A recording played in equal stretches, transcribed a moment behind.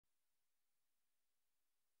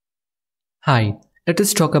Hi, let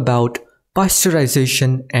us talk about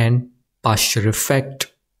pasteurization and Pasteur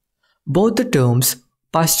effect. Both the terms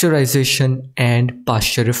pasteurization and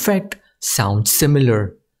Pasteur effect sound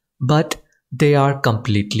similar, but they are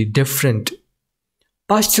completely different.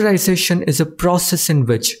 Pasteurization is a process in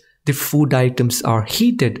which the food items are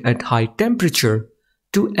heated at high temperature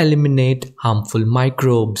to eliminate harmful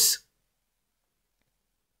microbes.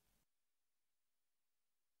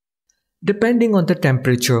 Depending on the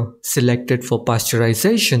temperature selected for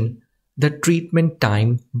pasteurization, the treatment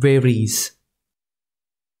time varies.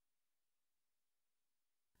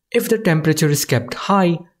 If the temperature is kept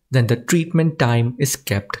high, then the treatment time is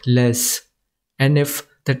kept less. And if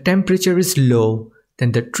the temperature is low,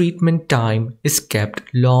 then the treatment time is kept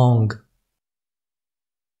long.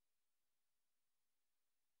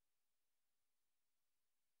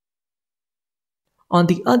 On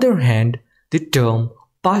the other hand, the term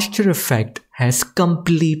Pasteur effect has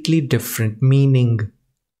completely different meaning.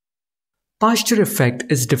 Pasteur effect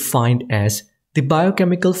is defined as the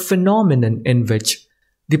biochemical phenomenon in which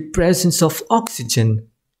the presence of oxygen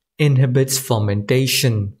inhibits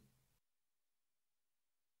fermentation.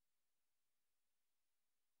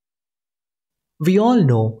 We all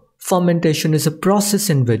know fermentation is a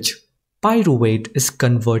process in which pyruvate is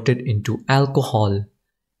converted into alcohol,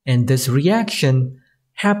 and this reaction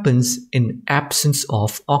happens in absence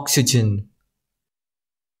of oxygen.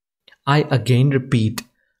 I again repeat,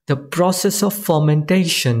 the process of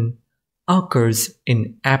fermentation occurs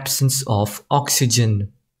in absence of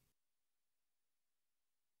oxygen.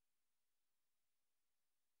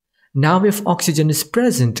 Now if oxygen is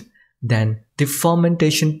present, then the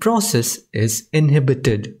fermentation process is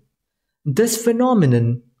inhibited. This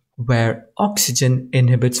phenomenon, where oxygen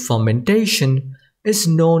inhibits fermentation, is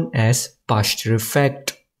known as Pasteur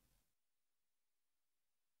effect.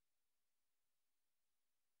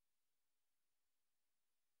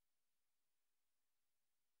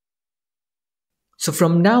 So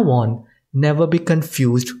from now on, never be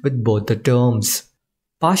confused with both the terms.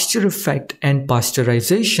 Pasteur effect and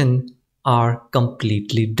pasteurization are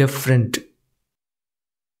completely different.